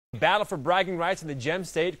Battle for bragging rights in the Gem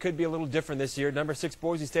State could be a little different this year. Number 6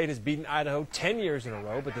 Boise State has beaten Idaho 10 years in a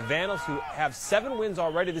row, but the Vandals, who have 7 wins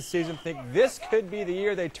already this season, think this could be the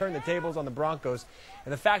year they turn the tables on the Broncos.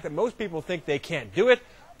 And the fact that most people think they can't do it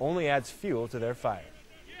only adds fuel to their fire.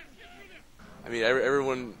 I mean,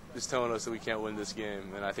 everyone is telling us that we can't win this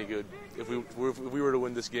game, and I think it would, if we were to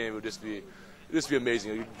win this game, it would just be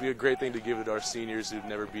amazing. It would be a great thing to give to our seniors who've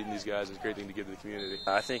never beaten these guys. It's a great thing to give to the community.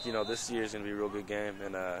 I think, this year is going to be a real good game,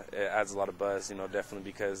 and it adds a lot of buzz, definitely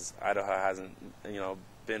because Idaho hasn't,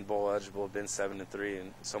 been bowl eligible, been 7-3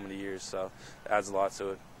 in so many years, so it adds a lot to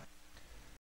it.